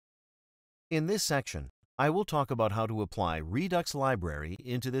In this section, I will talk about how to apply Redux library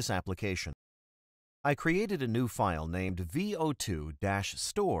into this application. I created a new file named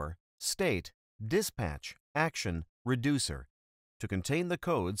vo2-store state dispatch action reducer to contain the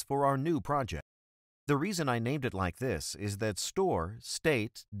codes for our new project. The reason I named it like this is that store,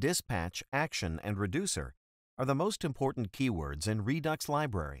 state, dispatch, action, and reducer are the most important keywords in Redux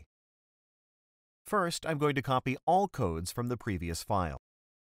library. First, I'm going to copy all codes from the previous file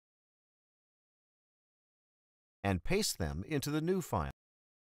and paste them into the new file.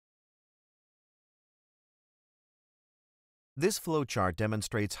 This flowchart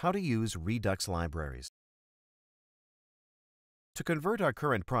demonstrates how to use Redux libraries. To convert our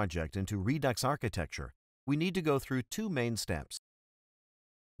current project into Redux architecture, we need to go through two main steps.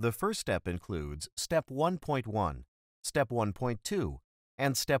 The first step includes Step 1.1, Step 1.2,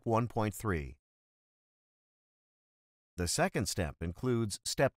 and Step 1.3. The second step includes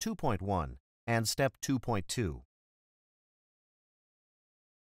Step 2.1 and Step 2.2.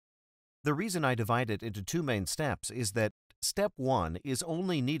 The reason I divide it into two main steps is that Step 1 is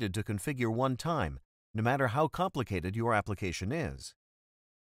only needed to configure one time, no matter how complicated your application is.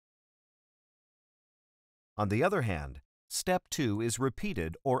 On the other hand, Step 2 is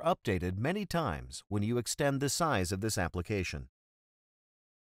repeated or updated many times when you extend the size of this application.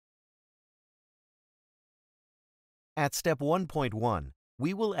 At Step 1.1,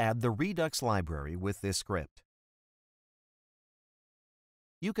 we will add the Redux library with this script.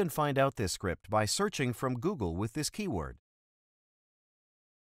 You can find out this script by searching from Google with this keyword.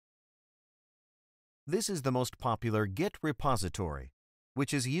 This is the most popular Git repository,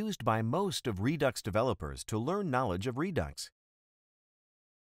 which is used by most of Redux developers to learn knowledge of Redux.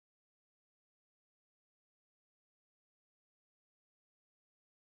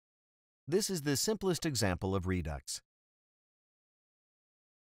 This is the simplest example of Redux.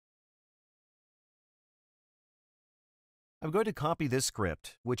 I'm going to copy this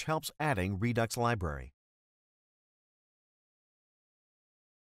script, which helps adding Redux library.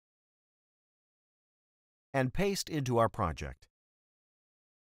 And paste into our project.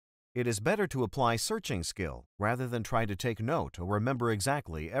 It is better to apply searching skill rather than try to take note or remember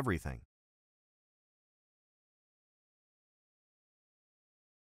exactly everything.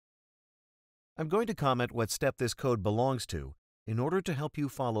 I'm going to comment what step this code belongs to in order to help you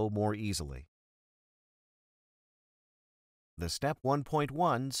follow more easily. The Step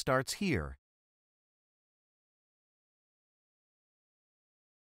 1.1 starts here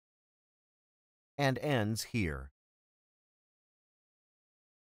and ends here.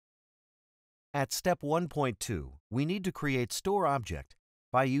 At Step 1.2, we need to create store object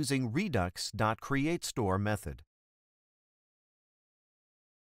by using redux.createStore method.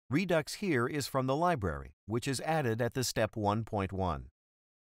 Redux here is from the library, which is added at the Step 1.1.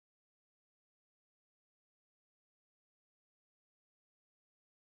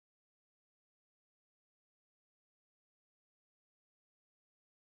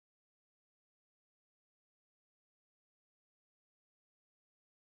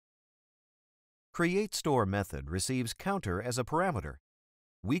 CreateStore method receives counter as a parameter.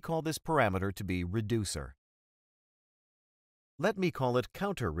 We call this parameter to be reducer. Let me call it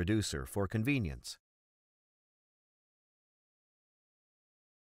counter reducer for convenience.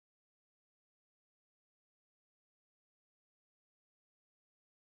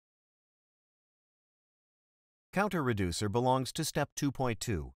 Counter reducer belongs to Step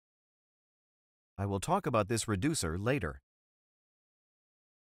 2.2. I will talk about this reducer later.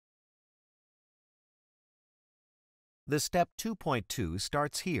 The Step 2.2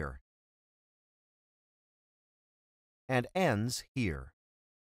 starts here and ends here.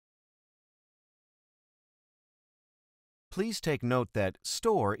 Please take note that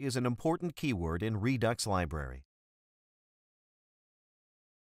store is an important keyword in Redux library.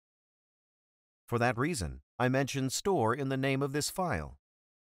 For that reason, I mentioned store in the name of this file.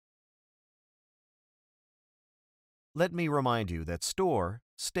 Let me remind you that store,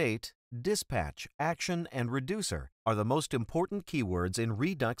 state, dispatch, action, and reducer are the most important keywords in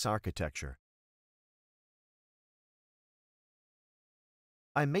Redux architecture.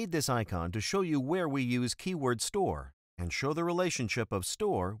 I made this icon to show you where we use keyword store and show the relationship of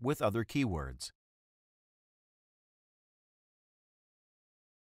store with other keywords.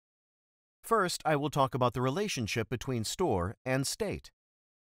 First, I will talk about the relationship between store and state.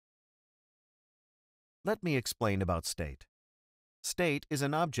 Let me explain about state. State is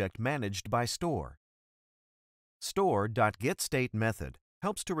an object managed by store. Store.getState method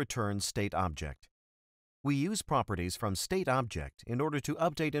helps to return state object. We use properties from state object in order to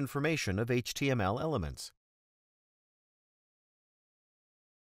update information of HTML elements.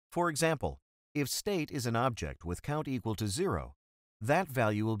 For example, if state is an object with count equal to 0, that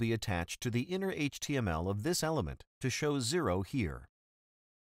value will be attached to the inner HTML of this element to show 0 here.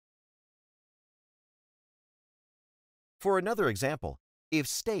 For another example, if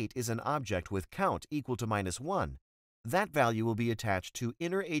state is an object with count equal to -1, that value will be attached to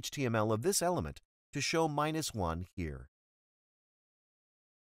inner HTML of this element to show -1 here.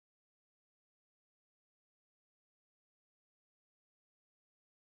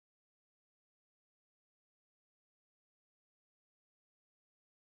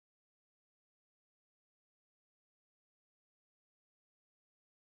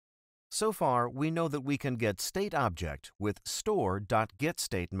 So far, we know that we can get state object with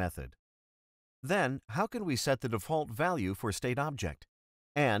store.getState method. Then, how can we set the default value for state object?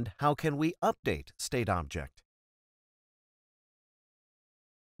 And how can we update state object?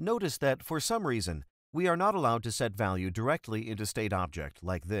 Notice that for some reason, we are not allowed to set value directly into state object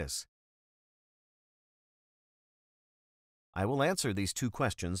like this. I will answer these two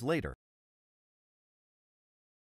questions later.